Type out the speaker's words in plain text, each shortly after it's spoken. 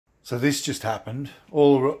So this just happened,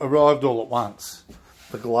 arrived all at once.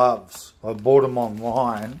 The gloves, I bought them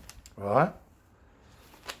online, right?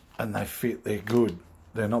 And they fit, they're good.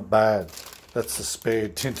 They're not bad. That's the spare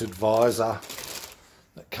tinted visor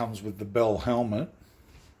that comes with the Bell helmet.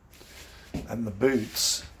 And the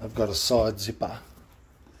boots, they've got a side zipper.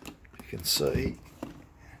 You can see.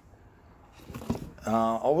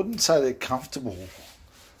 I wouldn't say they're comfortable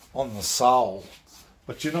on the sole,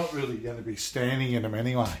 but you're not really going to be standing in them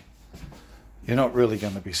anyway. You're not really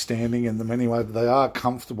going to be standing in them anyway, but they are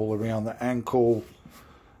comfortable around the ankle,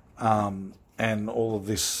 and all of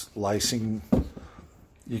this lacing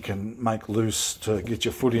you can make loose to get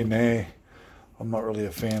your foot in there. I'm not really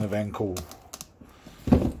a fan of ankle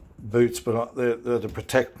boots, but they're to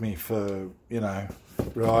protect me for, you know,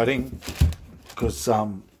 riding, because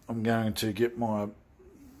I'm going to get my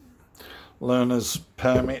learner's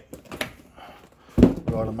permit,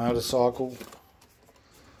 ride a motorcycle.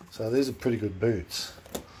 So these are pretty good boots.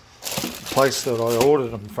 The place that I ordered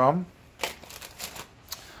them from,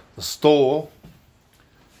 the store,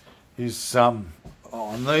 is on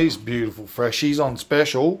these beautiful freshies on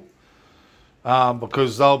special,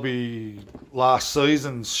 because they'll be last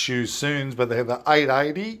season's shoes soon, but they have the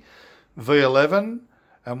 880 V11,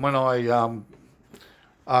 and when I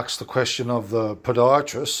asked the question of the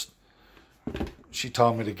podiatrist, she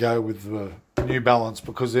told me to go with the New Balance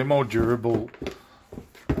because they're more durable.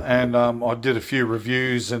 And I did a few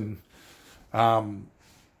reviews, and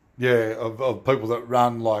yeah, of people that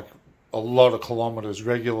run like a lot of kilometres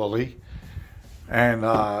regularly, and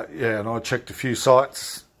yeah, and I checked a few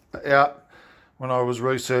sites out when I was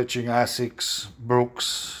researching Asics,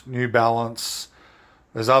 Brooks, New Balance.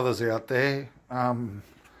 There's others out there.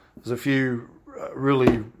 There's a few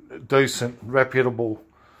really decent, reputable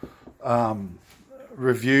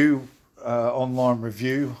review, online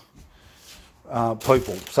review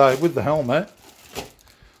people. So with the helmet,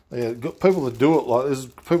 yeah, got people that do it like there's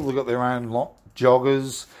people that got their own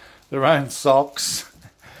joggers, their own socks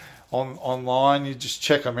online. You just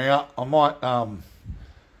check them out. I might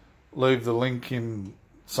leave the link in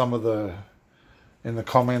some of the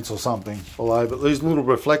comments or something below. But these little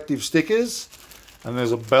reflective stickers, and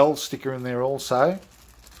there's a Bell sticker in there also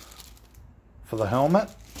for the helmet.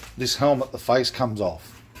 This helmet, the face comes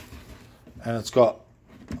off, and it's got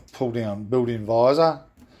pull down built-in visor.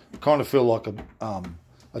 I kind of feel like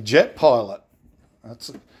a jet pilot.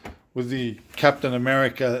 That's with the Captain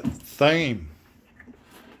America theme.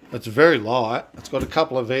 It's very light. It's got a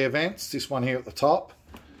couple of air vents, this one here at the top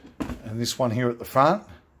and this one here at the front.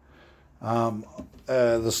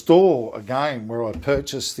 The store, again, where I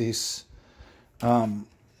purchased this, I'll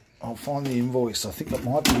find the invoice. I think it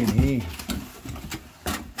might be in here.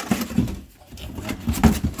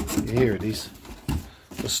 Here it is.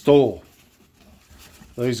 The store.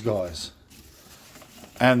 These guys.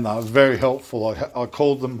 And they're very helpful. I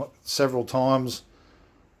called them several times.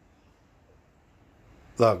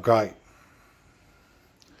 They're great.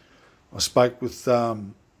 I spoke with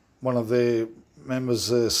one of their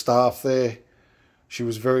members, staff there. She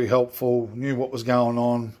was very helpful, knew what was going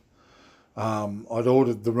on. I'd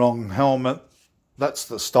ordered the wrong helmet. That's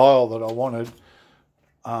the style that I wanted.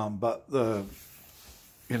 But the,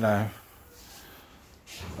 you know,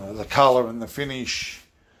 the colour and the finish,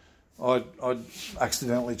 I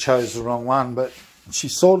accidentally chose the wrong one, but she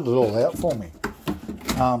sorted it all out for me.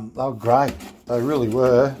 They were great. They really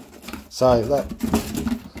were. So that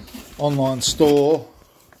online store,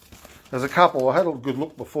 there's a couple. I had a good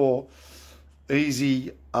look before.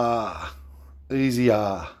 Easy R.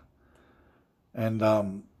 And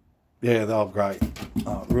yeah, they were great.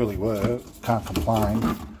 Really were. Can't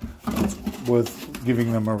complain. It's worth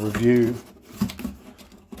giving them a review.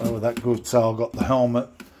 They were that good. So I got the helmet,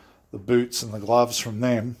 the boots and the gloves from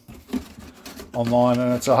them online,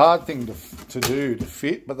 and it's a hard thing to do to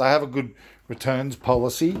fit, but they have a good returns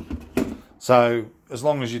policy. So as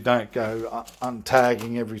long as you don't go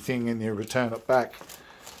untagging everything and you return it back,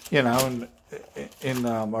 you know, in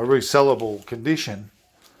a resellable condition.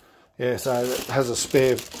 Yeah, so it has a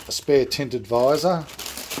spare tinted visor.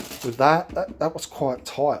 With that was quite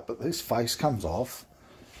tight, but this face comes off,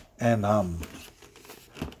 and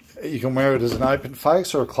you can wear it as an open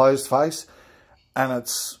face or a closed face, and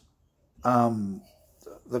it's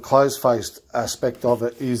the closed faced aspect of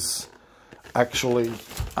it is actually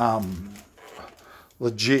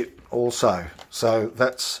legit also. So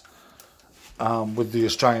that's with the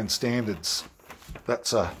Australian standards.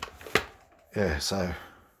 That's yeah, so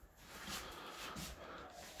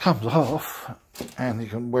comes off, and you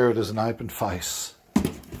can wear it as an open face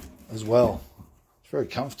as well. It's very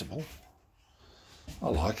comfortable. I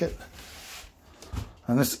like it.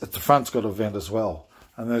 And this at the front's got a vent as well.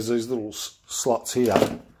 And there's these little slots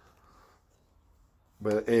here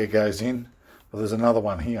where air goes in. But there's another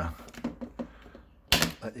one here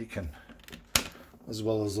that you can, as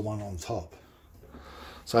well as the one on top.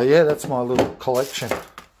 So yeah, that's my little collection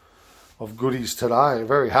of goodies today.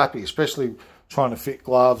 Very happy, especially trying to fit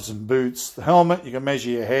gloves and boots. The helmet, you can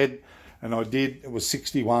measure your head, and I did. It was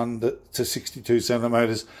 61 to 62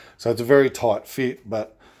 centimetres, so it's a very tight fit,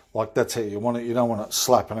 but like that's how you want it. You don't want it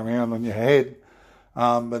slapping around on your head.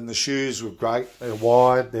 And the shoes were great. They're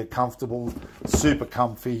wide, they're comfortable, super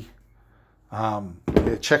comfy.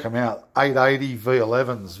 Yeah, check them out. 880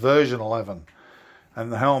 V11s, version 11.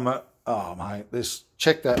 And the helmet, oh mate,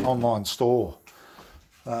 check that online store.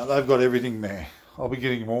 They've got everything there. I'll be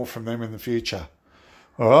getting more from them in the future.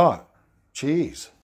 All right, cheers.